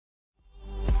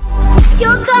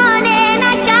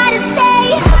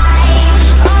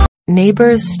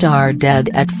Neighbours star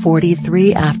dead at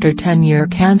 43 after 10-year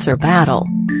cancer battle.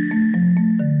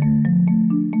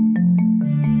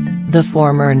 The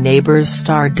former Neighbours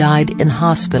star died in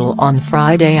hospital on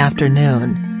Friday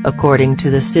afternoon, according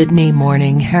to the Sydney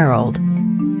Morning Herald.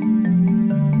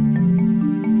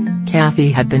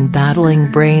 Cathy had been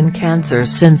battling brain cancer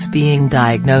since being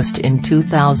diagnosed in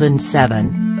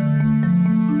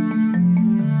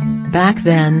 2007. Back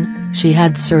then, she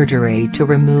had surgery to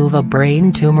remove a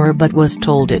brain tumor but was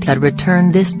told it had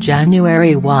returned this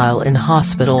January while in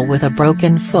hospital with a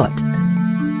broken foot.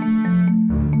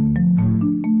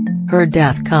 Her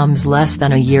death comes less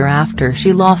than a year after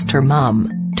she lost her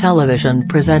mum, television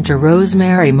presenter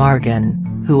Rosemary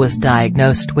Morgan, who was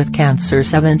diagnosed with cancer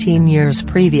 17 years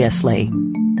previously.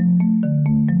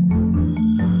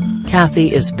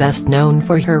 Cathy is best known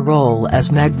for her role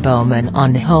as Meg Bowman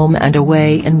on Home and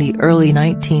Away in the early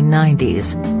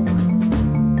 1990s.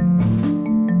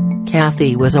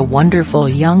 Cathy was a wonderful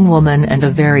young woman and a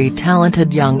very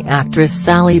talented young actress.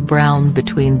 Sally Brown.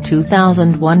 Between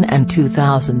 2001 and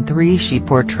 2003 she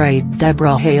portrayed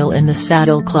Deborah Hale in the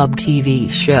Saddle Club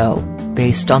TV show,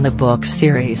 based on the book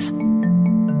series.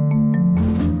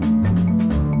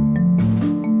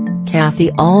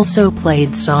 Cathy also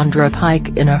played Sandra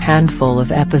Pike in a handful of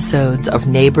episodes of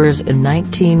Neighbours in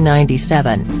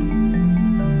 1997.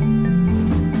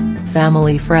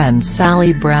 Family friend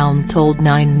Sally Brown told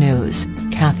 9 News,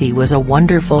 "Cathy was a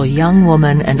wonderful young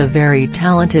woman and a very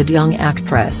talented young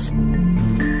actress.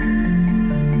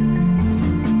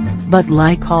 But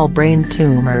like all brain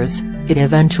tumors, it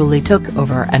eventually took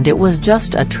over and it was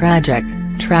just a tragic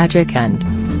end."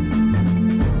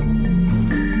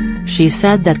 She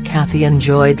said that Cathy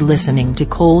enjoyed listening to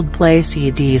Coldplay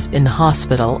CDs in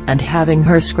hospital and having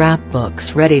her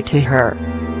scrapbooks ready to her.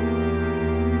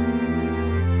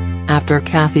 After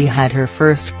Cathy had her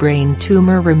first brain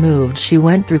tumor removed, she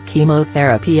went through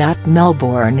chemotherapy at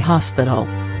Melbourne Hospital.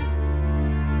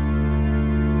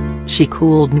 She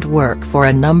couldn't work for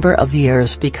a number of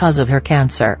years because of her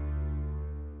cancer.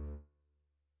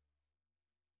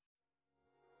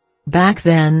 Back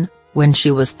then, when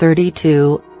she was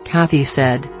 32, Cathy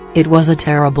said, "It was a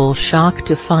terrible shock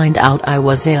to find out I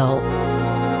was ill.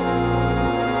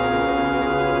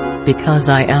 Because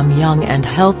I am young and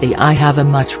healthy, I have a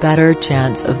much better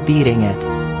chance of beating it.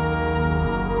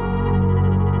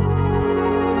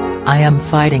 I am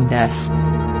fighting this.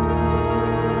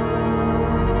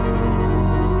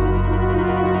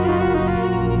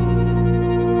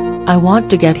 I want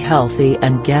to get healthy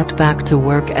and get back to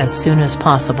work as soon as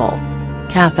possible."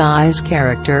 Cathy's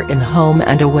character in Home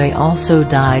and Away also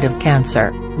died of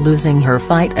cancer, losing her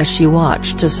fight as she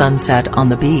watched a sunset on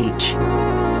the beach.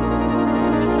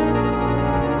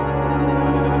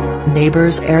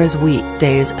 Neighbours airs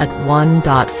weekdays at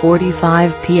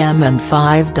 1:45 p.m. and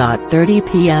 5:30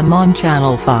 p.m. on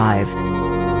Channel 5.